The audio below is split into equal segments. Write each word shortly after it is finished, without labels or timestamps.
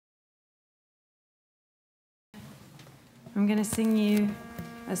I'm going to sing you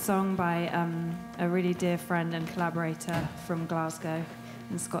a song by a really dear friend and collaborator from Glasgow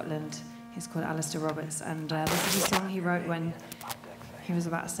in Scotland. He's called Alistair Roberts, and this is a song he wrote when he was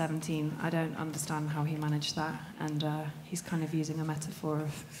about 17. I don't understand how he managed that, and he's kind of using a metaphor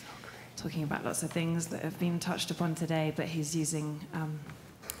of talking about lots of things that have been touched upon today, but he's using,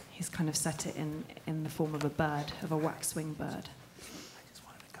 he's kind of set it in the form of a bird, of a waxwing bird.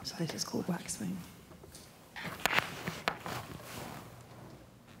 So this is called Waxwing.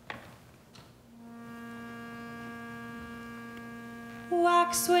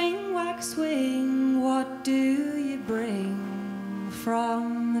 Waxwing, waxwing, what do you bring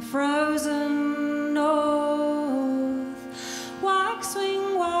from the frozen north?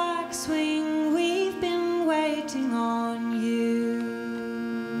 Waxwing, waxwing, we've been waiting on you.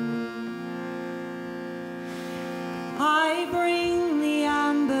 I bring the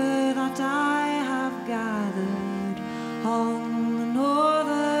amber that I have gathered on the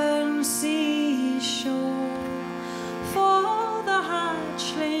northern seashore. For the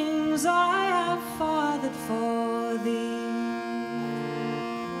hatchlings I have fathered for thee.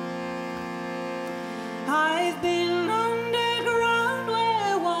 I've been underground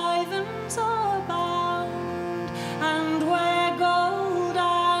where wyverns abound, and where gold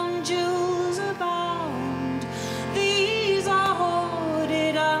and jewels abound. These are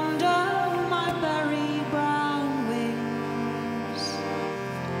hoarded under my berry brown wings.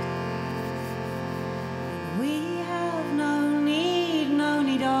 We have no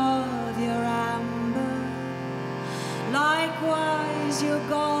need of your amber, likewise your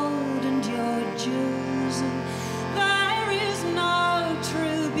gold and your jewels. And there is no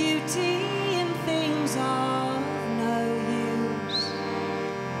true beauty in things of no use.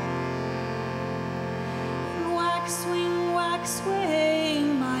 And waxwing,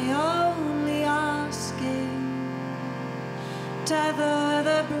 waxwing, my only asking, tether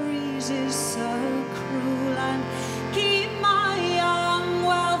the breezes so cruel, and keep my young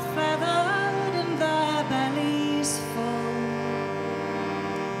well feathered and their bellies full.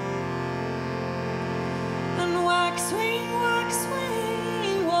 And waxwing,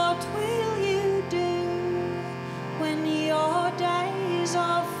 waxwing, what will you do when your days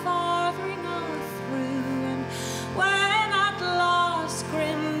of fathering are through, and when at last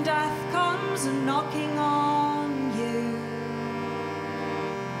grim death comes knocking on